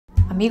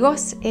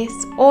Amigos, es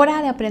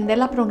hora de aprender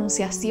la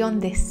pronunciación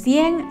de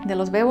 100 de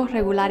los verbos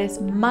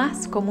regulares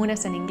más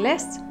comunes en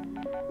inglés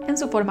en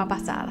su forma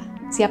pasada.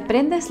 Si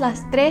aprendes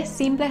las 3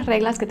 simples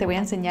reglas que te voy a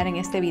enseñar en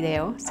este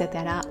video, se te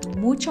hará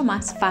mucho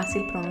más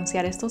fácil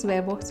pronunciar estos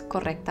verbos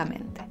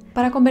correctamente.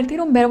 Para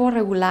convertir un verbo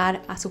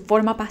regular a su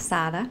forma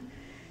pasada,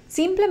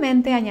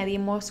 simplemente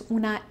añadimos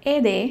una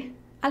ed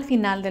al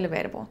final del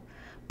verbo.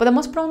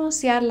 Podemos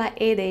pronunciar la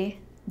ed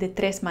de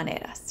 3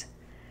 maneras: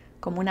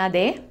 como una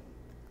d,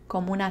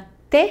 como una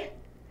t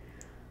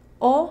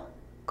o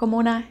como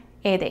una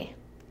ed.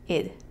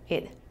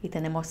 Y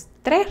tenemos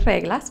 3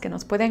 reglas que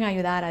nos pueden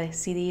ayudar a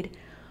decidir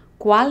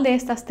cuál de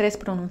estas 3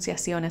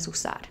 pronunciaciones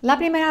usar. La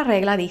primera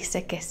regla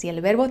dice que si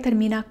el verbo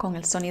termina con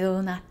el sonido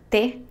de una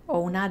t o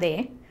una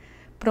d,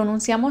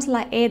 pronunciamos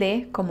la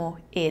ed como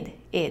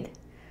ed,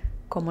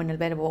 como en el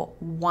verbo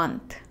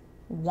want.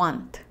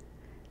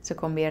 Se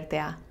convierte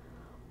a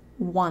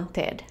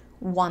wanted.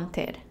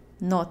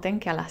 Noten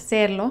que al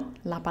hacerlo,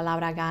 la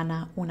palabra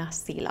gana una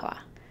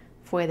sílaba.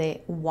 Fue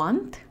de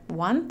want,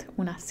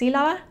 una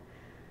sílaba,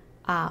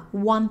 a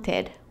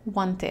wanted,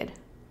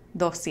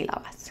 2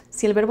 sílabas.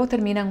 Si el verbo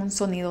termina en un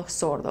sonido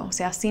sordo, o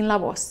sea, sin la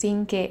voz,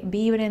 sin que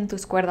vibren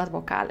tus cuerdas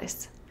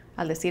vocales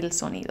al decir el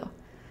sonido,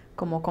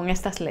 como con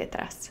estas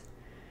letras,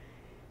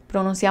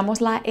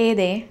 pronunciamos la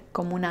ed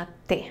como una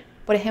t.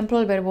 Por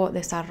ejemplo, el verbo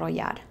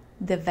desarrollar,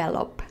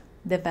 develop,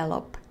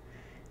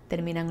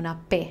 termina en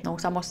una p. No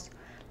usamos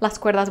las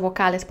cuerdas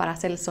vocales para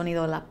hacer el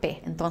sonido de la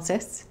p.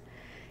 Entonces,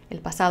 el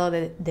pasado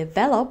de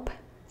develop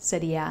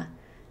sería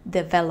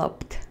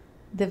developed.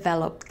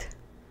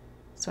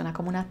 Suena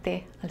como una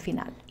T al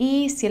final.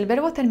 Y si el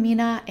verbo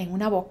termina en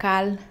una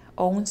vocal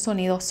o un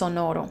sonido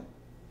sonoro,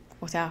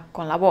 o sea,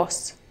 con la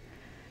voz,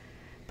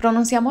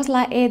 pronunciamos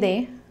la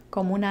ed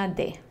como una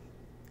D.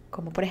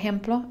 Como por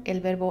ejemplo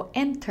el verbo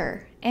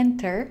enter,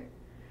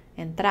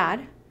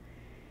 entrar.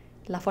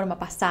 La forma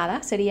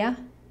pasada sería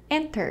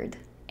entered.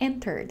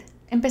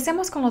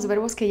 Empecemos con los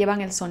verbos que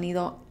llevan el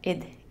sonido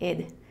ed.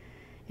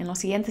 En los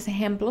siguientes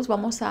ejemplos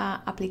vamos a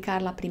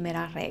aplicar la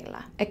primera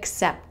regla.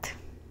 Accept.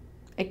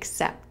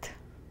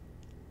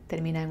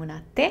 Termina en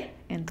una T,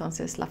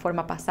 entonces la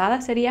forma pasada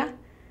sería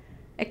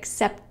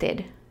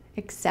accepted.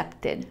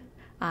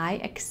 I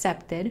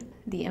accepted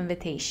the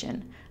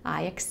invitation.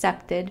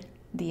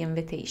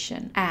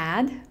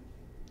 Add.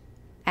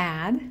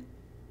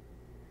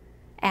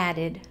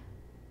 Added.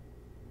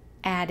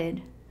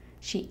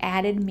 She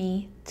added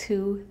me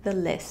to the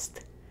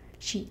list.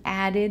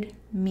 Added.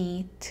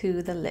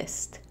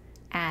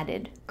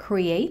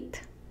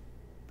 Create.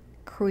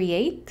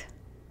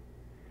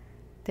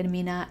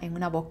 Termina en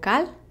una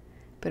vocal,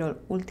 pero el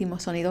último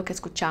sonido que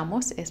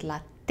escuchamos es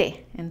la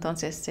T.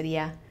 Entonces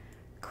sería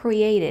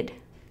created.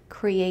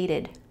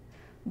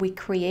 We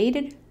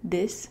created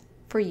this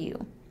for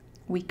you.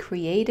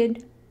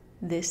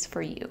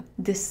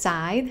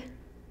 Decide.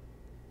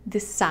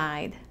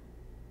 Decided.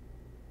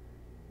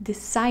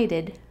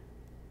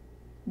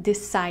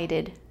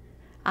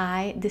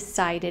 I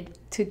decided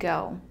to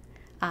go.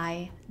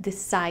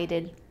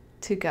 Decided.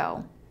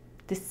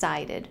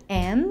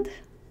 End.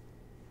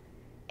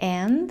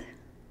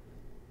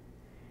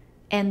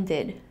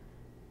 Ended.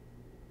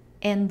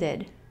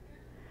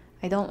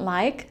 I don't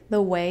like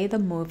the way the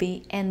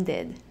movie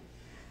ended.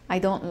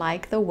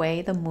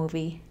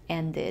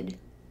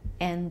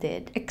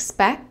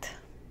 Expect.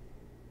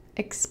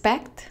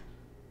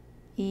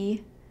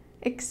 Y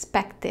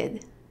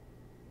expected.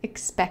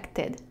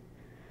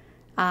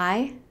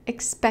 I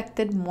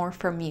expected more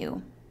from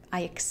you.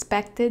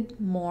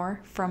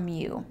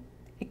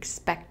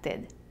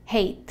 Expected.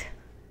 Hate.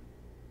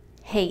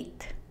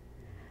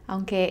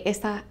 Aunque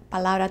esta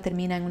palabra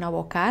termina en una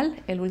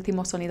vocal, el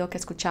último sonido que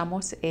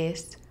escuchamos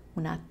es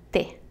una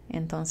T.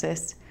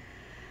 Entonces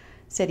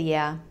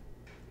sería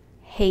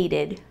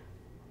hated.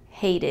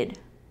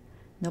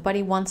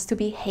 Nobody wants to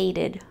be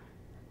hated.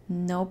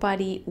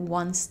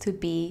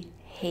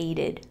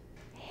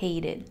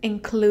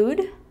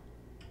 Include.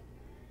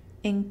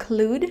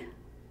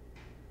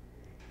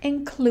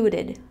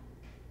 Included.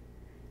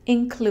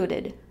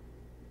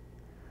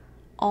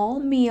 All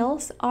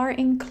meals are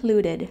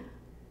included.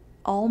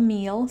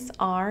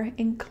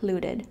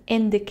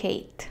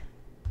 Indicate.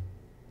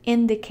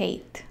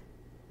 Indicated.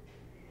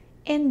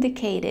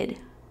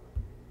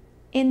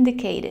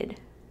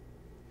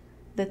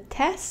 The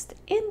test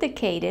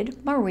indicated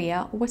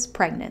Maria was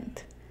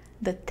pregnant.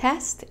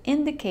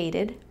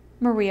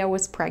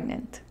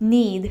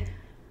 Need.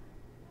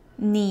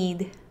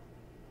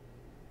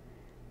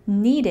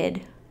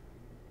 Needed.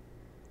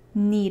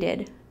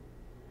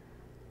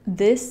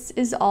 This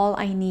is all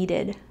I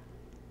needed.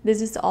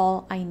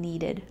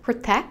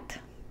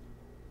 Protect.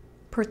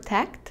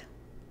 Protected.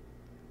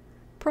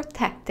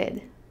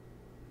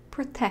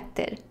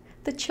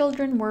 The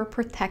children were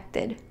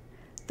protected.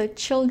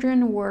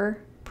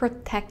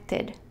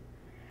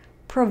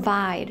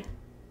 Provide.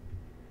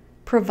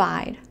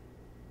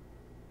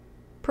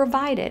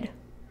 Provided.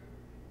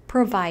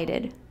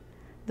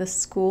 The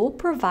school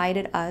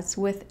provided us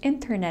with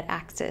internet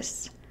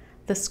access.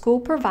 The school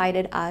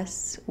provided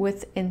us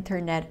with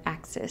internet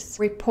access.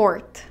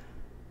 Report,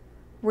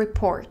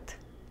 report.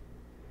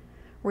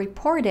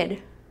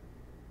 Reported,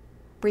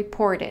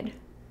 reported.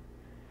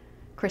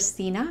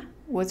 Christina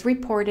was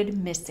reported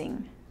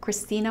missing.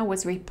 Christina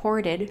was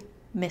reported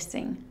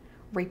missing.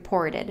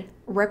 Reported.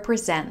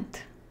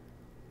 Represent,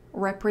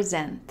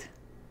 represent.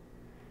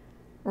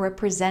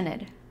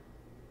 Represented,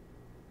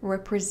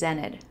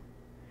 represented.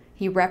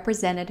 He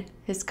represented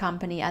his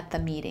company at the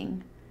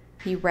meeting.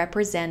 He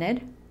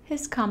represented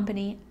his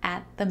company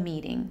at the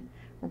meeting.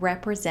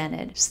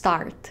 Represented.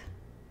 Start,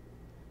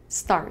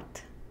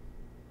 start.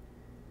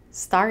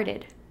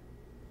 Started,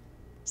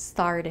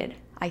 started.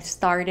 I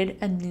started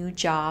a new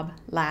job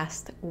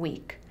last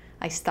week.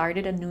 I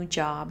started a new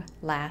job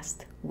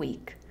last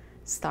week.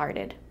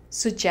 Started.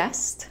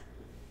 Suggest,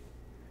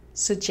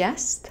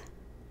 suggest.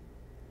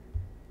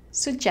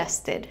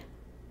 Suggested,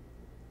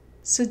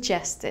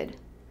 suggested.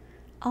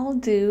 I'll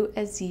do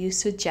as you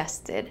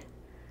suggested.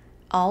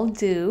 I'll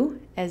do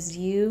as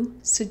you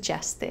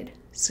suggested,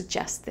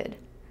 suggested.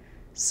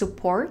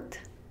 Support,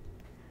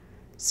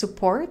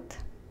 support.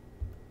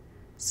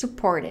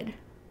 Supported,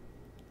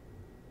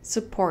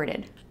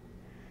 supported.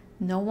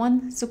 No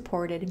one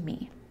supported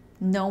me.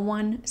 No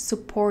one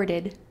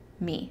supported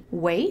me.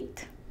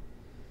 Wait,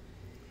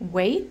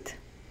 wait.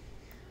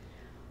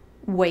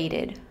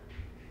 Waited,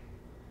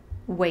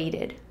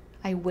 waited.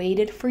 I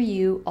waited for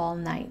you all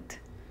night.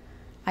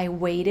 I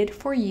waited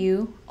for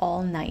you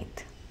all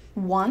night.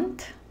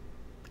 Want,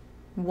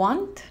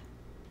 want.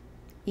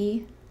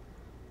 Y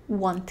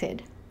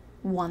wanted,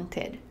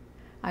 wanted.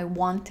 I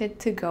wanted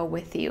to go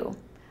with you.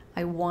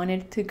 I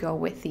wanted to go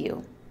with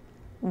you.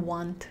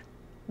 Want,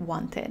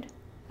 wanted.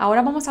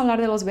 Ahora vamos a hablar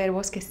de los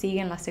verbos que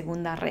siguen la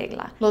segunda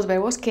regla. Los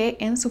verbos que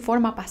en su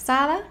forma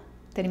pasada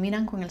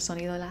terminan con el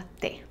sonido de la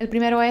T. El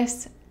primero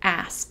es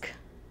ask,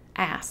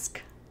 ask.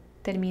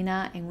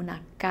 Termina en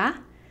una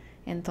K.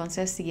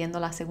 Entonces, siguiendo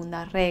la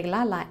segunda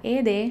regla, la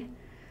ED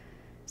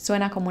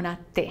suena como una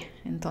T.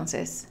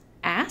 Entonces,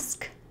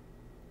 ask.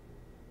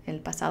 El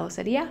pasado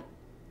sería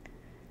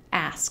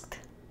asked,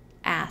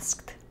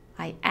 asked.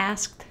 I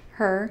asked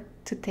her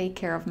to take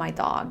care of my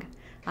dog.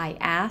 I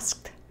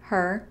asked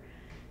her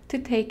to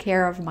take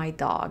care of my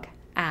dog.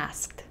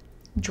 Asked.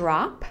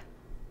 Drop,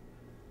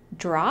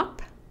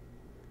 drop.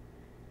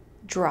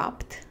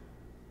 Dropped,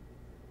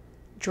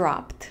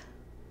 dropped.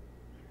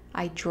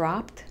 I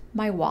dropped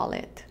my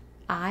wallet.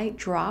 I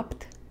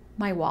dropped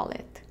my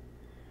wallet.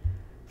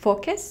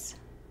 Focus,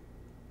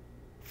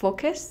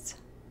 focused,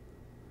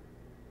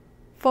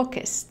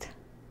 focused,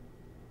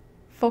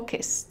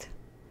 focused.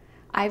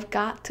 I've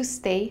got to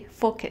stay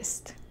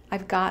focused.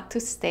 I've got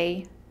to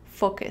stay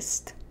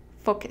focused,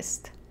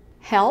 focused.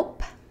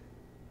 Help,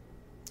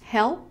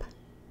 help,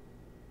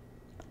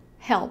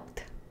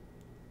 helped,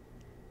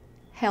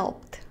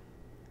 helped.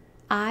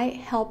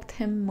 I helped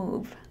him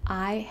move.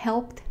 I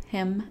helped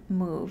him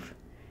move.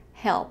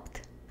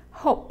 Helped.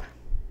 Hope,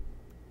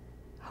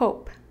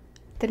 hope.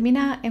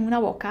 Termina en una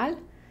vocal,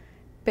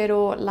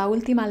 pero la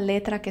última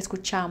letra que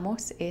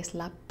escuchamos es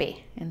la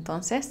P.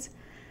 Entonces,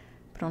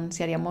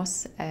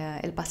 pronunciaríamos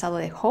el pasado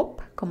de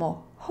hope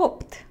como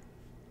hoped,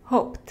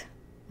 hoped.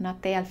 Una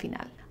T al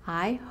final.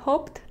 I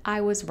hoped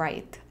I was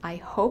right. I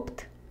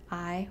hoped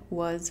I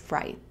was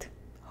right.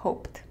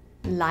 Hoped.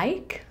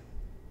 Like,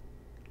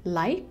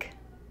 like,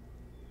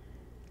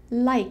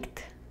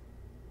 liked,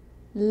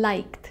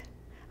 liked.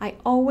 I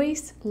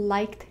always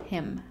liked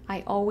him.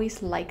 I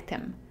always liked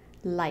him.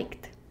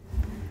 Liked.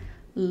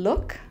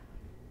 Look,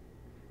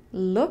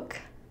 look,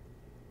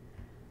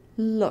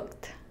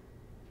 looked,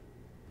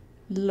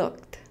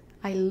 looked.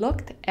 I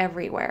looked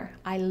everywhere.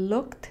 I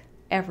looked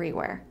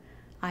everywhere.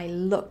 I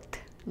looked,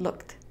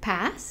 looked.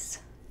 Pass,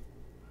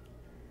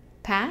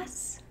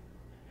 pass,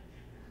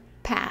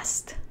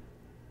 passed,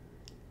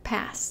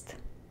 passed.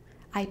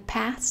 I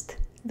passed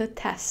the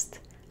test.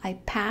 I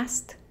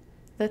passed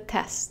the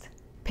test.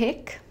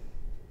 Pick,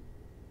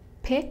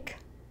 pick,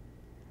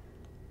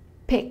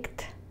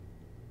 picked,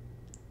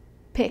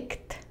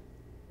 picked.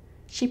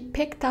 She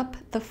picked up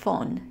the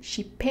phone.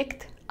 She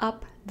picked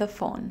up the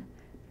phone.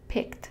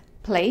 Picked.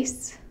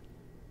 Place,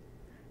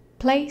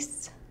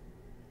 place,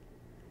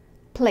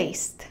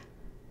 placed,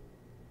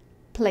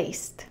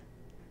 placed.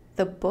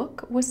 The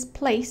book was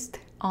placed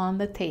on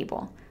the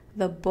table.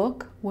 The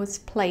book was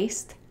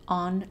placed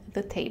on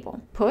the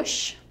table.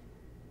 Push,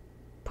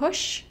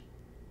 push,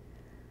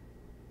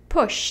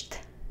 pushed,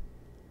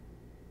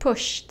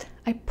 pushed.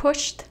 I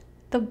pushed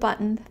the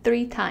button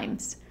 3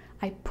 times.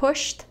 I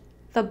pushed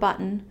the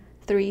button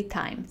 3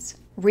 times.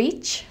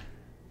 Reach,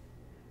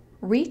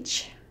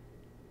 reach,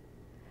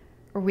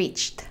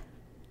 reached,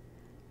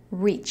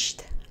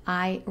 reached.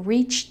 I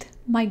reached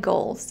my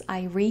goals.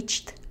 I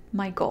reached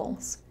my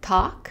goals.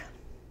 Talk,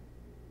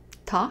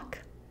 talk,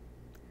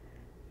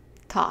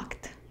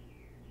 talked,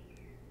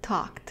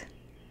 talked.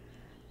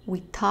 We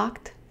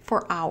talked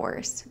for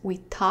hours. We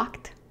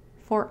talked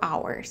for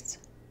hours.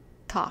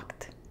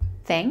 Talked.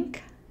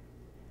 Thank,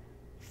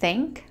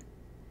 thank,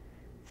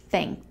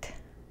 thanked,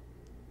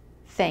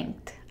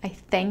 thanked. I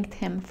thanked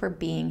him for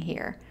being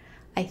here.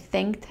 I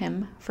thanked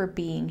him for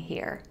being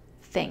here.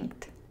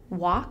 Thanked.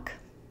 Walk,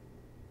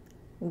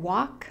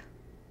 walk,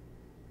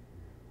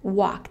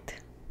 walked,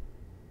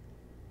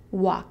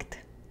 walked.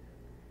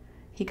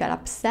 He got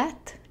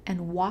upset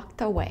and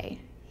walked away.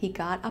 He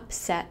got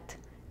upset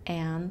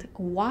and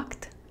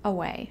walked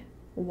away.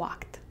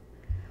 Walked.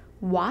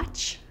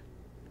 Watch,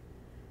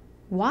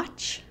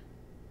 watch,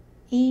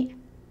 y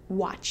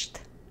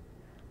watched,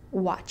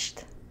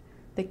 watched.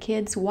 The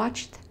kids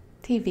watched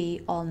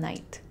TV all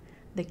night.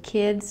 The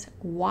kids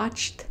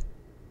watched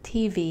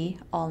TV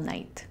all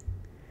night.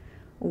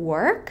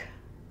 Work,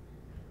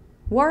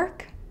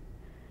 work,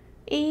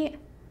 y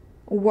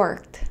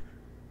worked,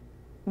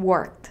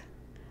 worked.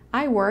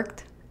 I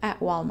worked at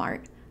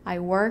Walmart. I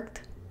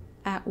worked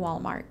at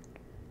Walmart.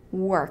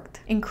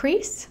 Worked.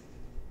 Increase,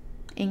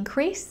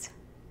 increase,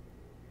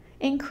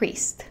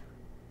 increased,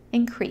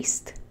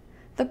 increased.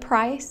 The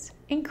price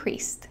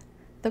increased.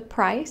 The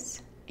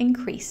price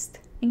increased,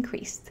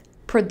 increased.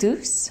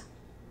 Produce,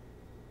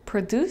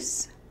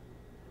 produce,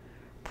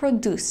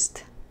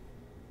 produced,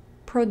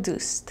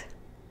 produced.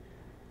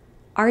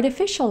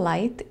 Artificial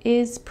light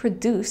is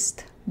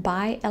produced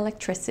by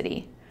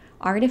electricity.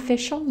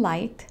 Artificial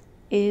light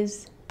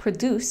is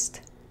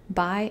produced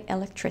by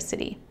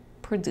electricity.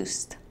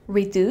 Produced.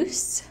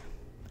 Reduce,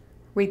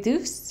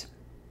 reduce,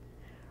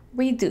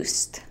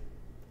 reduced,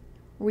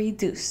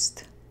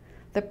 reduced.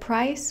 The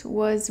price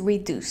was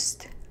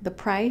reduced. The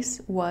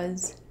price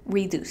was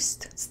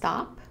reduced.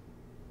 Stop,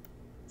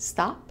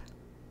 stop,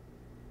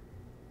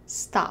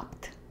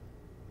 stopped,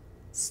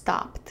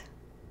 stopped.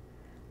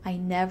 I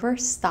never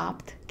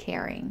stopped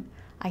caring.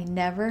 I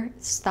never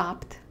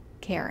stopped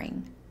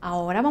caring.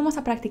 Ahora vamos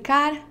a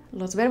practicar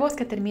los verbos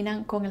que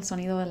terminan con el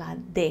sonido de la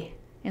D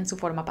en su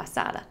forma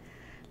pasada.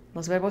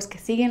 Los verbos que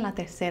siguen la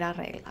tercera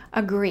regla.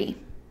 Agree.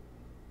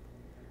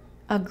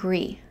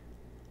 Agree.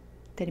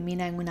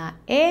 Termina en una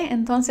E,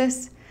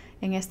 entonces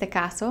en este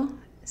caso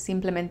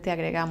simplemente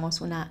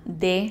agregamos una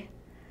D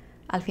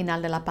al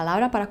final de la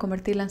palabra para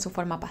convertirla en su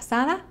forma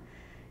pasada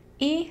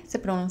y se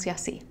pronuncia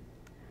así.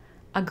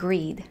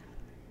 Agreed.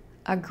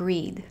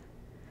 Agreed.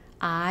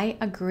 I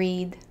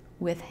agreed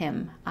with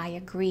him. I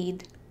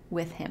agreed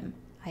with him.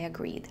 I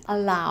agreed.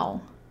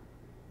 Allow.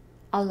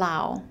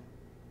 Allow.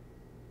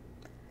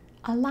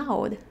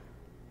 Allowed.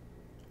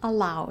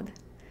 Allowed.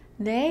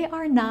 They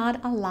are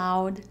not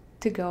allowed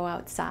to go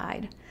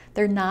outside.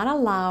 They're not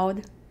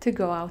allowed to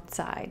go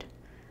outside.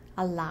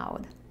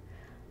 Allowed.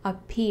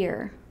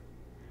 Appear.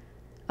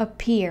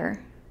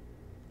 Appear.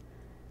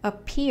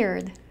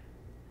 Appeared.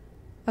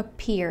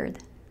 Appeared.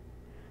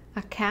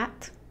 A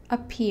cat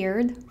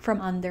appeared from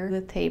under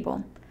the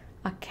table.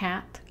 A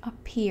cat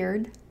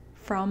appeared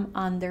from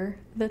under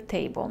the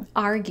table.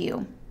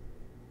 Argue.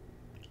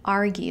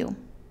 Argue.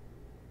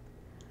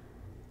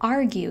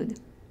 Argued.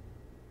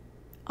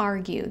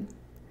 Argued.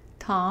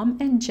 Tom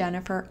and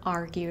Jennifer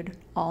argued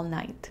all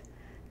night.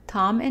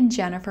 Tom and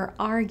Jennifer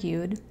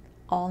argued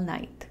all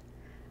night.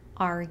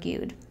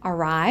 Argued.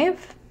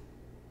 Arrive.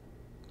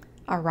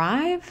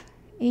 Arrive.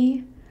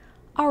 Y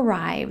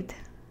arrived.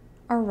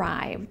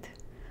 Arrived.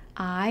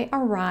 I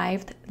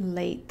arrived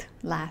late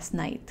last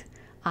night.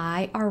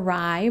 I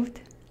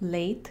arrived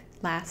late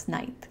last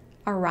night.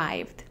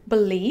 Arrived.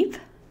 Believe.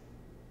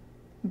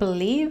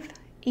 Believe.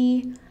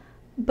 Y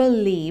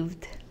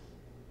believed.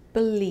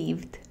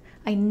 Believed.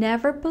 I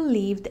never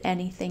believed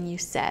anything you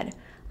said.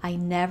 I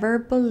never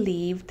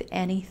believed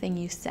anything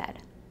you said.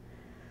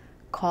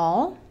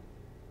 Call.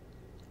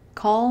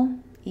 Call.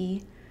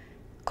 Y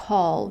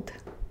called.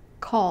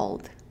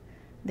 Called.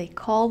 They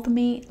called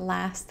me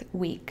last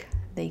week.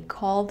 They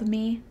called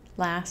me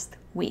last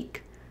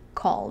week.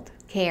 Called.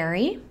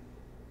 Carry.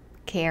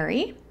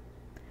 Carry.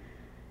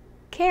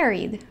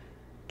 Carried.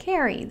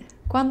 Carried.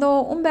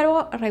 Cuando un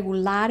verbo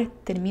regular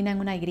termina en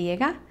una Y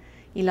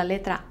y la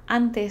letra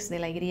antes de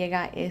la Y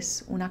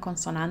es una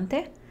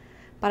consonante,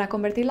 para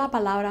convertir la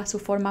palabra a su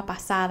forma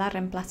pasada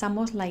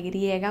reemplazamos la Y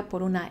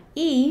por una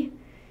I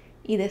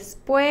y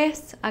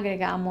después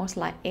agregamos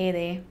la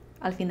ED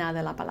al final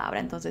de la palabra.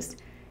 Entonces,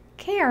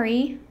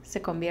 carry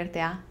se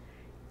convierte a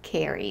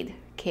carried,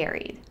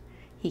 carried.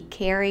 He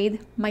carried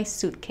my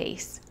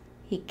suitcase.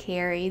 He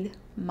carried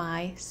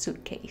my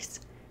suitcase.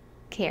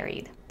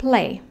 Carried.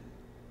 Play.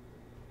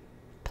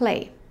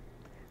 Play.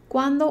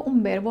 Cuando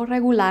un verbo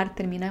regular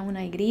termina en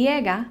una Y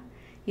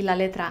y la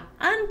letra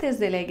antes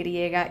de la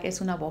Y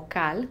es una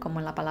vocal, como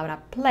en la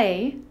palabra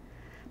play,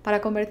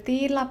 para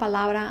convertir la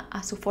palabra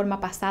a su forma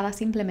pasada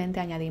simplemente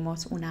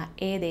añadimos una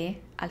ED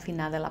al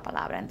final de la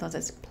palabra.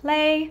 Entonces,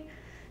 play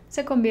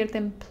se convierte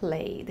en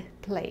played,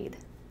 played.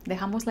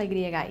 Dejamos la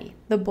Y ahí.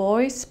 The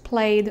boys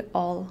played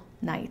all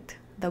night.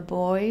 The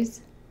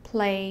boys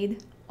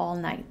played all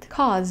night.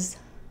 Cause.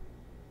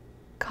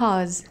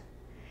 Cause.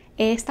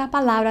 Esta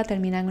palabra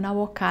termina en una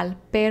vocal,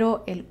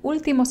 pero el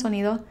último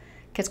sonido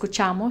que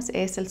escuchamos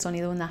es el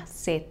sonido de una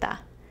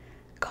Z.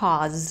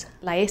 Cause.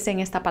 La S en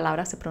esta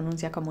palabra se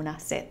pronuncia como una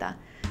Z.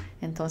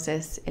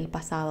 Entonces, el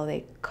pasado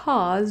de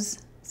cause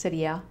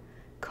sería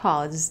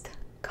caused,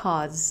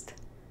 caused,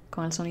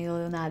 con el sonido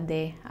de una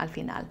D al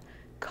final.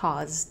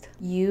 Caused.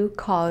 You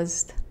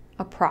caused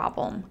a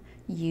problem.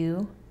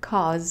 You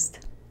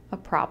caused a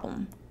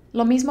problem.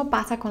 Lo mismo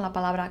pasa con la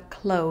palabra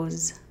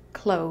close.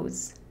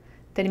 Close.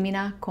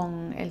 Termina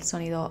con el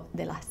sonido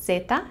de la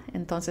Z,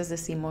 entonces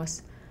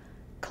decimos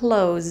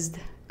closed,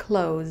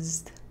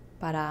 closed,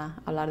 para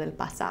hablar del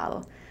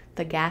pasado.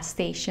 The gas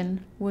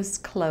station was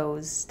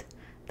closed.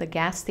 The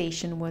gas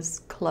station was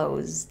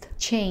closed.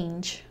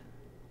 Change,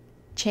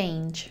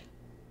 change,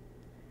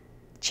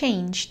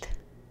 changed,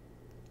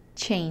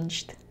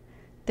 changed.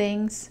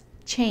 Things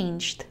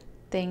changed,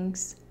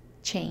 things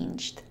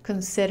changed.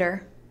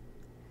 Consider,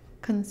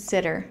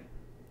 consider,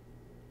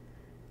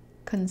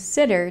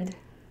 considered,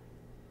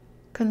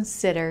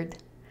 considered.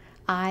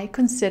 I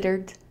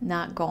considered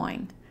not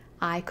going.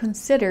 I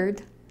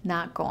considered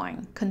not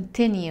going.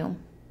 Continue,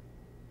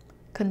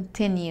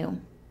 continue,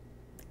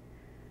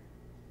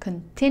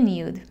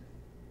 continued,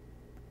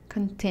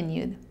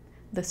 continued.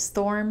 The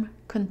storm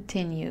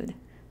continued.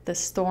 The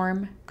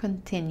storm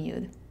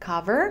continued.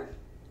 Cover,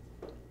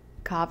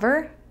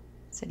 cover,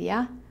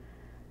 sería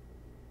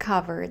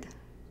covered,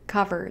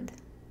 covered.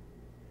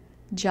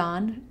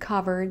 John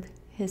covered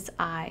his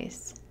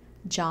eyes.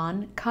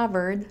 John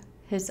covered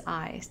his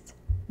eyes.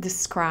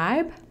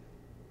 Describe,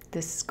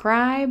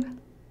 describe,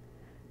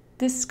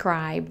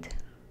 described,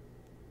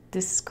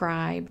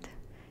 described.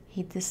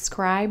 He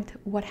described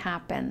what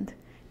happened.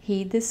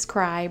 He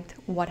described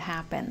what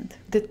happened.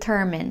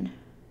 Determine,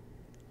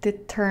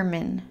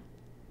 determine,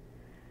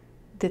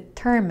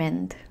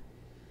 determined,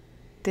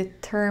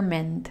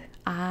 determined.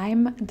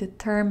 I'm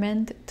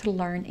determined to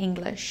learn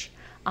English.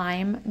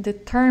 I'm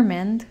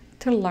determined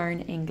to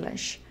learn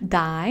English.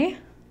 Die,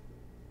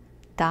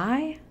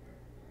 die,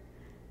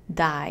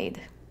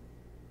 died,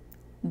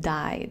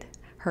 died.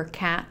 Her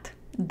cat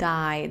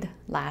died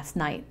last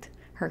night.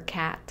 Her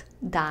cat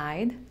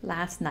died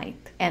last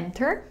night.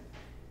 Enter,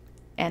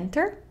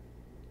 enter,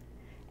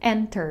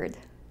 entered,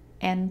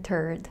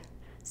 entered.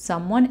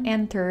 Someone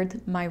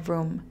entered my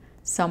room.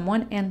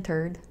 Someone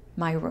entered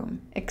my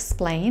room.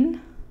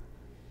 Explain,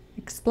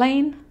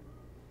 explain,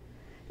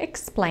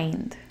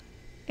 explained,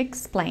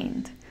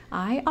 explained.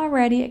 I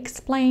already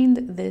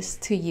explained this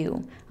to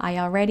you. I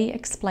already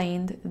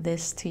explained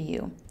this to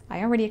you.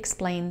 I already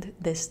explained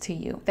this to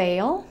you.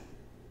 Fail,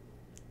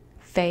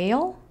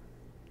 fail,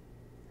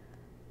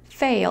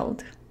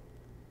 failed,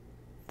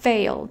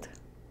 failed.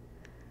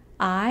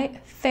 I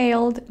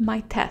failed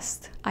my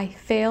test. I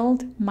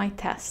failed my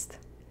test.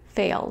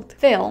 Failed.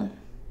 Fill,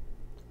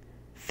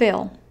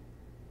 fill,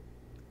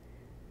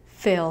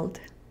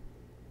 filled,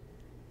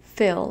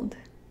 filled.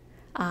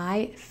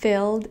 I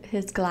filled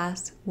his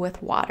glass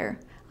with water.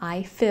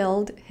 I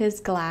filled his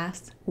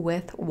glass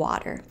with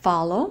water.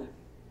 Follow,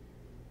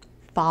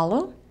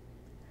 follow,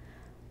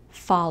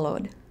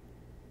 followed,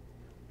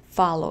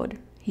 followed.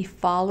 He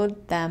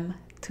followed them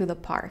to the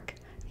park.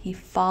 He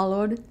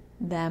followed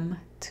them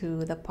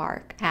to the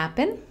park.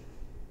 Happen,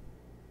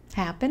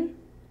 happen,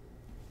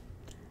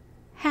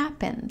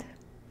 happened,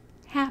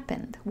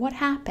 happened. What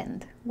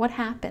happened? What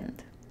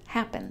happened?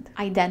 Happened.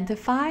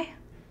 Identify,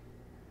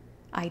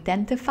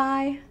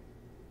 identify,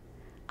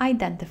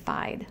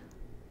 identified,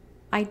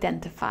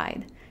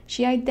 identified.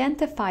 She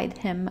identified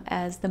him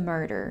as the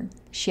murderer.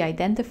 She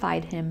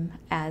identified him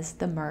as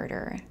the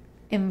murderer.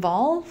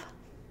 Involve,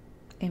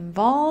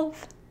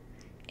 involve,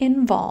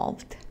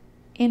 involved,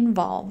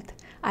 involved.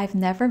 I've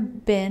never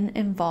been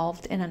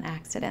involved in an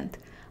accident.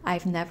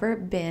 I've never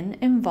been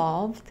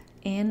involved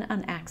in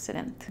an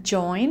accident.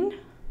 Join,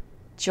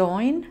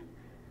 join,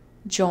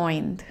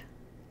 joined,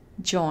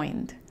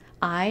 joined.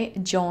 I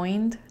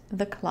joined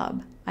the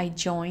club. I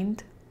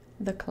joined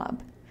the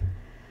club.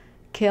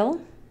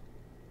 Kill,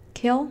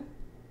 kill,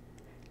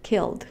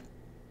 killed,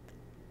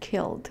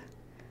 killed.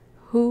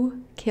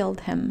 Who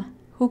killed him?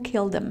 Who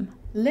killed him?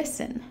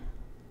 Listen,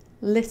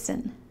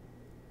 listen,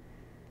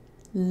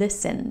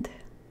 listened,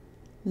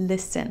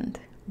 listened.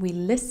 We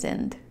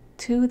listened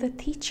to the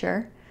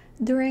teacher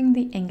during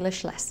the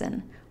English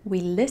lesson.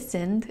 We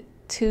listened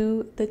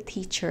to the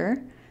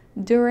teacher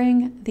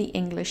during the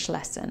English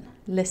lesson.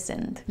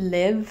 Listened.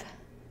 Live,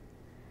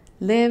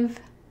 live,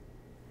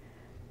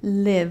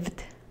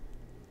 lived,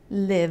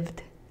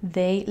 lived.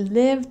 They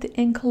lived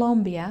in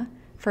Colombia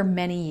for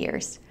many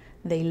years.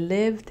 They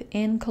lived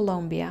in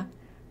Colombia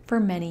for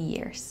many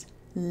years.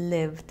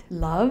 Lived.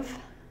 Love,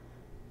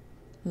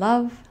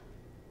 love,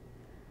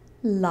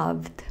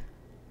 loved,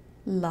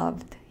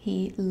 loved.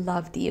 He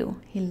loved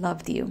you. He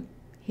loved you.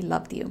 He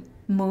loved you.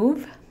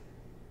 Move,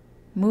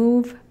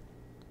 move,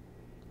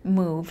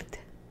 moved,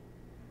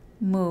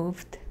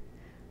 moved.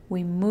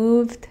 We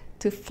moved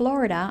to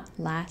Florida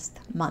last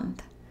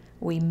month.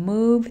 We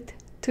moved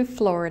to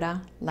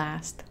Florida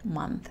last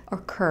month.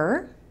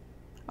 Occur,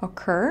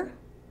 occur,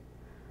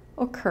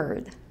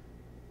 occurred,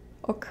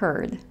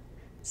 occurred.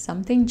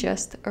 Something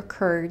just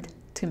occurred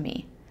to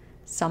me.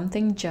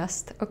 Something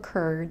just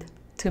occurred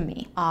to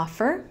me.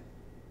 Offer,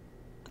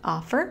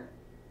 offer,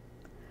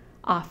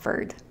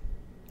 offered,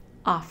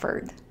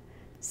 offered.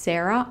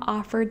 Sarah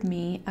offered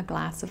me a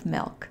glass of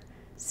milk.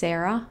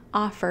 Sarah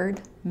offered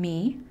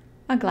me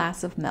a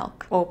glass of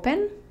milk.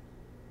 Open,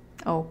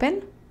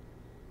 open,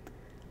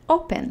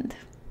 opened,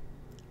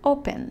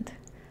 opened.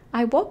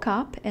 I woke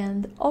up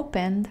and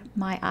opened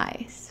my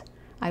eyes.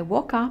 I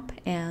woke up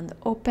and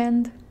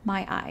opened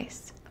my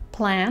eyes.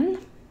 Plan,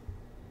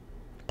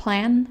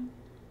 plan,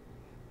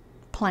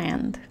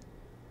 planned,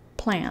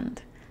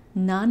 planned.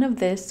 None of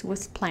this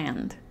was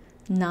planned.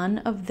 None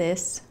of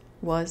this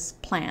was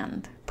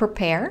planned.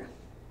 Prepare,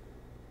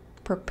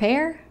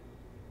 prepare,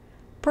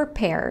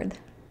 prepared,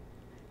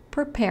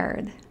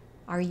 prepared.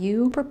 Are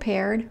you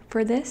prepared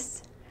for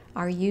this?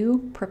 Are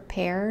you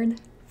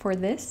prepared for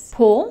this?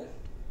 Pull,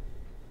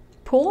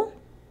 pull,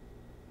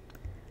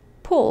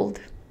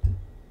 pulled,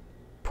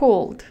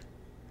 pulled.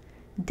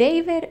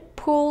 David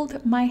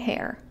pulled my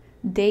hair.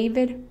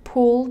 David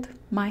pulled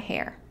my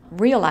hair.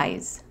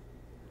 Realize,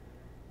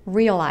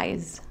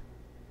 realize,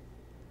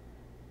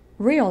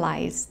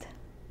 realized,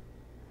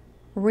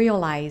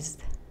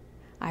 realized.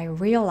 I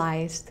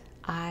realized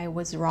I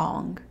was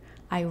wrong.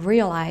 I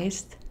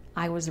realized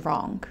I was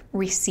wrong.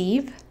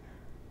 Receive,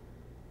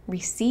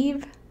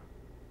 receive,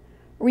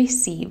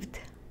 received,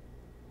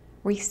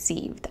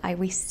 received. I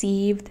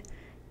received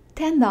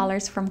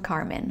 $10 from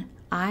Carmen.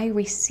 I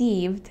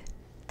received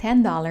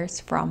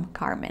 $10 from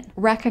Carmen.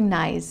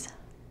 Recognize,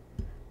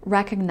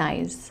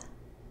 recognize,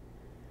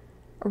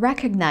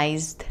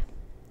 recognized,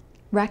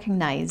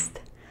 recognized.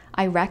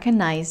 I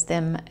recognized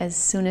him as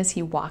soon as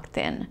he walked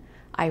in.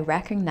 I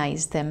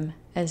recognized him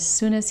as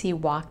soon as he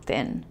walked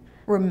in.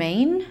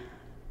 Remain,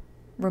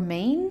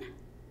 remain,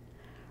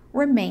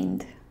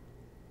 remained,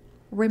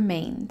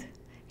 remained.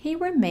 He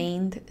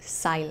remained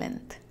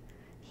silent.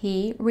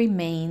 He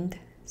remained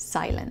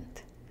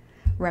silent.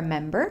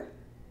 Remember,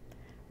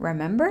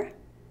 remember,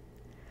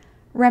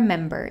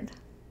 remembered,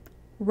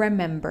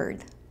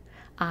 remembered.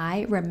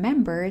 I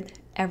remembered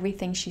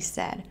everything she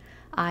said.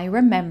 I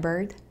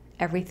remembered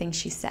everything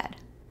she said.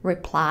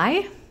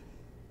 Reply,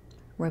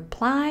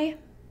 reply,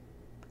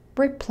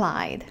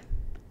 replied,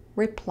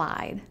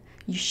 replied.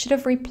 You should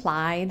have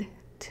replied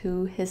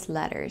to his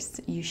letters.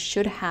 You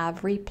should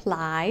have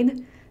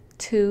replied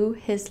to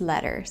his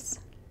letters.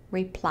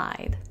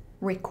 Replied.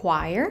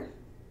 Require,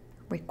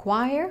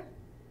 require,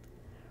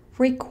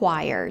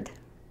 required,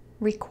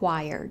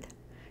 required.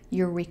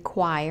 You're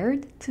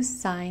required to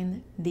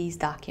sign these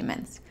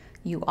documents.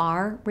 You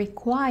are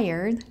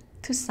required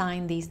to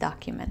sign these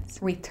documents.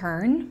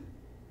 Return,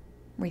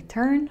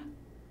 return,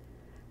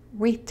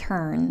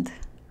 returned,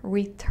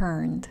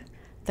 returned.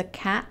 The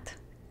cat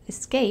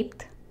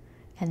escaped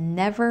and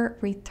never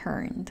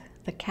returned.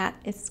 The cat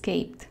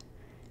escaped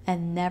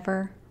and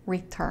never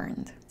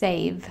returned.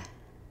 Save,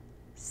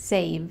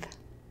 save,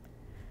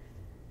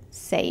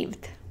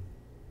 saved,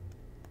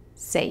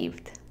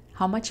 saved.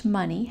 How much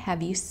money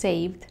have you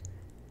saved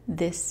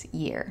this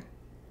year?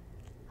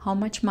 How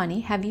much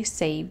money have you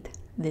saved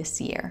this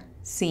year?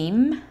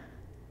 Seem,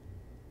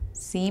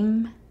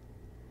 seem,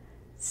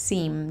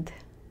 seemed,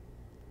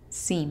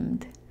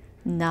 seemed.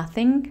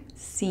 Nothing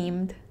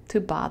seemed to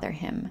bother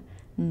him.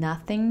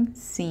 Nothing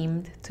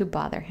seemed to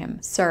bother him.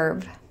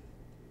 Serve,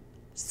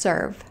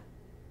 serve,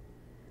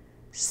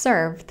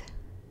 served,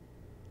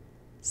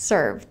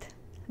 served.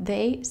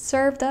 They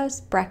served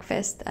us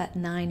breakfast at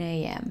 9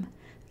 a.m.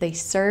 They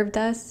served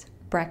us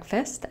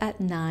breakfast at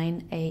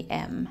 9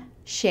 a.m.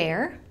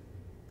 Share,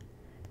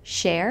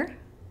 share,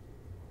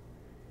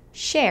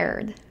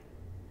 shared,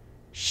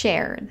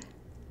 shared.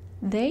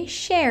 They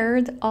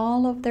shared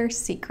all of their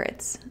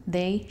secrets.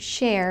 They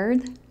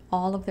shared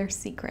all of their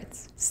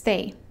secrets.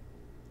 Stay,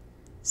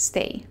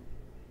 stay,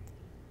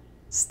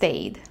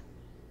 stayed,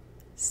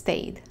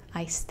 stayed.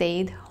 I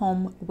stayed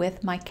home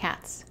with my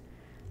cats.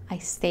 I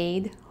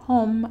stayed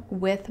home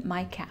with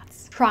my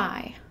cats.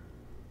 Try,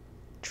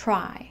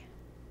 try,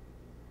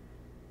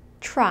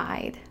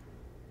 tried,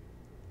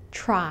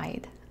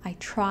 tried. I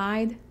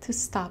tried to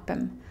stop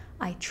him.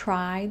 I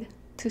tried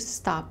to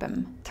stop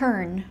him.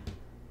 Turn,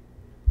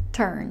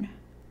 turn,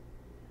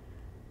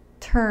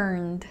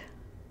 turned,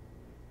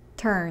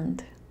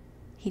 turned.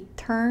 He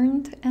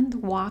turned and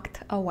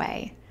walked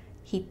away.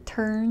 He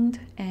turned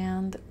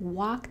and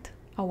walked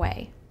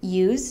away.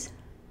 Use,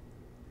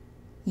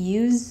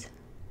 use,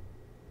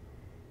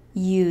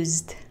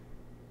 used,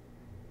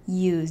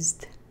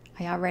 used.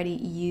 I already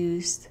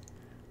used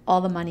all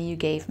the money you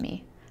gave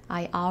me.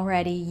 I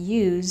already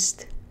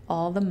used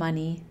all the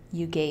money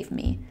you gave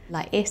me.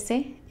 La S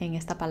en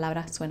esta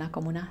palabra suena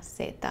como una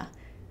Z.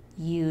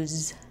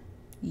 Use,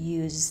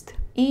 used.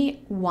 Y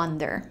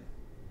wonder,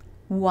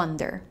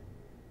 wonder,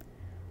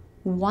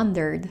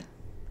 wondered,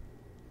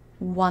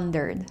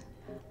 wondered.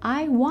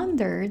 I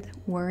wondered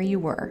where you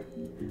were.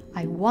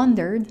 I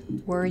wondered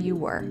where you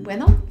were.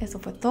 Bueno, eso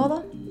fue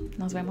todo.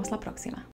 Nos vemos la próxima.